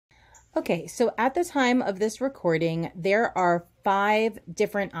Okay, so at the time of this recording, there are 5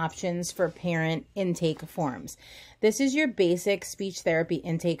 different options for parent intake forms. This is your basic speech therapy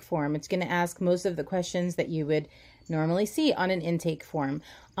intake form. It's going to ask most of the questions that you would normally see on an intake form.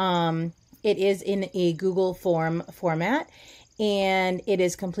 It is in a Google form format, and it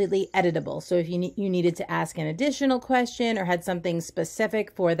is completely editable. So if you needed to ask an additional question or had something specific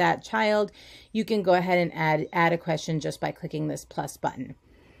for that child, you can go ahead and add a question just by clicking this plus button.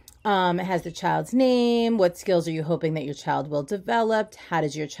 It has the child's name. What skills are you hoping that your child will develop? How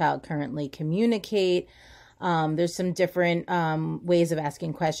does your child currently communicate? There's some different ways of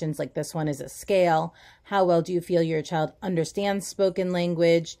asking questions, like this one is a scale. How well do you feel your child understands spoken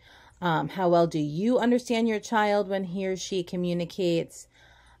language? How well do you understand your child when he or she communicates?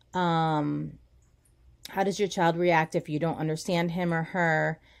 How does your child react if you don't understand him or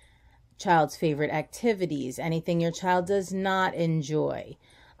her? Child's favorite activities, anything your child does not enjoy.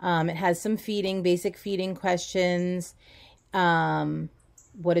 It has some basic feeding questions.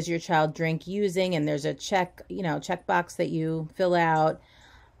 What does your child drink using? And there's a checkbox that you fill out.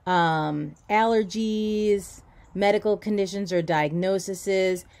 Allergies, medical conditions or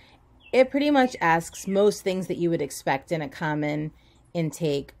diagnoses. It pretty much asks most things that you would expect in a common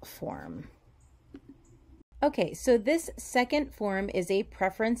intake form. Okay, so this second form is a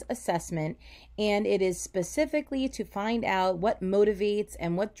preference assessment, and it is specifically to find out what motivates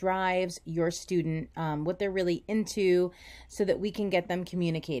and what drives your student, what they're really into, so that we can get them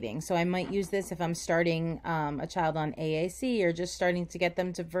communicating. So I might use this if I'm starting a child on AAC or just starting to get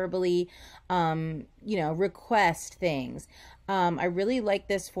them to verbally, request things. I really like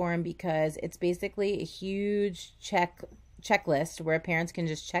this form because it's basically a huge checklist where parents can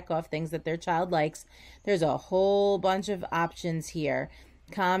just check off things that their child likes. There's a whole bunch of options here.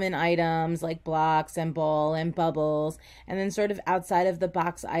 Common items like blocks and ball and bubbles, and then sort of outside of the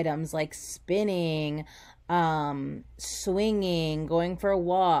box items like spinning, swinging, going for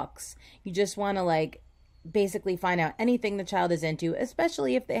walks. You just want to basically find out anything the child is into,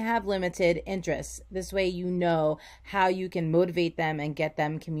 especially if they have limited interests. This way you know how you can motivate them and get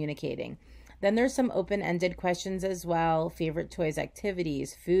them communicating. Then there's some open-ended questions as well. Favorite toys,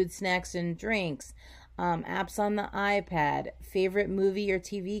 activities, food, snacks, and drinks, apps on the iPad, favorite movie or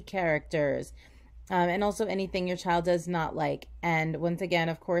TV characters, and also anything your child does not like. And once again,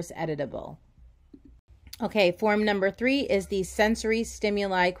 of course, editable. Okay, form number 3 is the sensory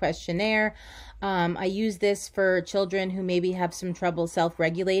stimuli questionnaire. I use this for children who maybe have some trouble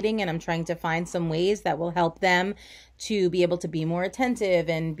self-regulating, and I'm trying to find some ways that will help them to be able to be more attentive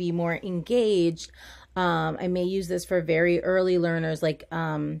and be more engaged. I may use this for very early learners, like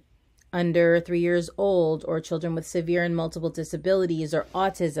under 3 years old, or children with severe and multiple disabilities or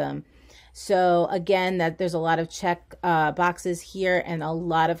autism. So again, there's a lot of check boxes here and a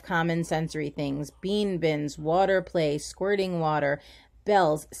lot of common sensory things. Bean bins, water play, squirting water,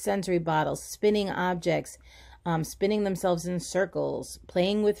 bells, sensory bottles, spinning objects, spinning themselves in circles,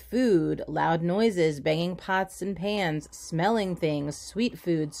 playing with food, loud noises, banging pots and pans, smelling things, sweet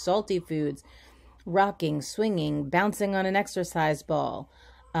foods, salty foods, rocking, swinging, bouncing on an exercise ball,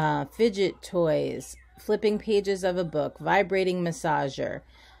 fidget toys, flipping pages of a book, vibrating massager,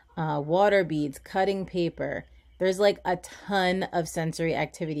 water beads, cutting paper. There's like a ton of sensory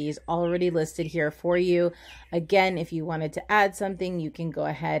activities already listed here for you. Again, if you wanted to add something, you can go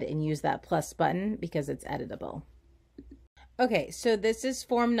ahead and use that plus button because it's editable. Okay, so this is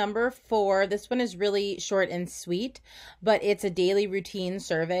form number 4. This one is really short and sweet, but it's a daily routine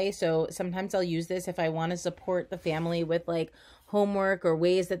survey. So sometimes I'll use this if I want to support the family with like homework or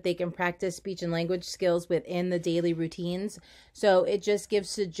ways that they can practice speech and language skills within the daily routines. So it just gives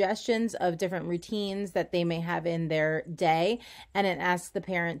suggestions of different routines that they may have in their day, and it asks the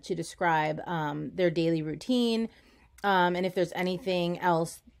parent to describe their daily routine, and if there's anything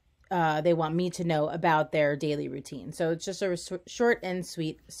else they want me to know about their daily routine. So it's just a short and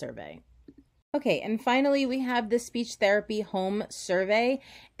sweet survey. Okay, and finally we have the speech therapy home survey,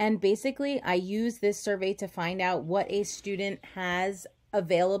 and basically I use this survey to find out what a student has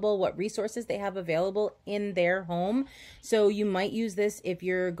available, what resources they have available in their home. So you might use this if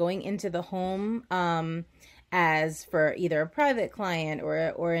you're going into the home as for either a private client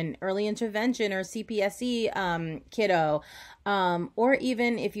or an early intervention or CPSE kiddo, or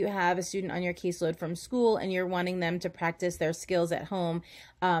even if you have a student on your caseload from school and you're wanting them to practice their skills at home.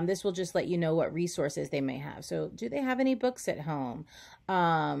 This will just let you know what resources they may have. So do they have any books at home?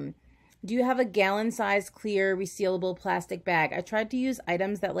 Do you have a gallon-sized clear resealable plastic bag? I tried to use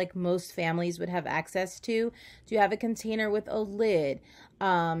items that like most families would have access to. Do you have a container with a lid?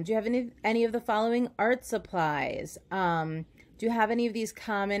 Do you have any of the following art supplies? Do Do you have any of these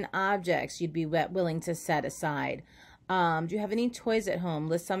common objects you'd be willing to set aside? Do you have any toys at home?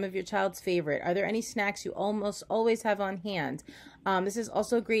 List some of your child's favorite. Are there any snacks you almost always have on hand? This is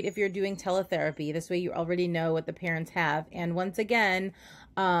also great if you're doing teletherapy. This way you already know what the parents have. And once again,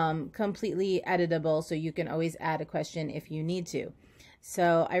 completely editable, so you can always add a question if you need to.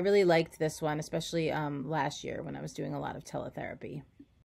 So I really liked this one, especially last year when I was doing a lot of teletherapy.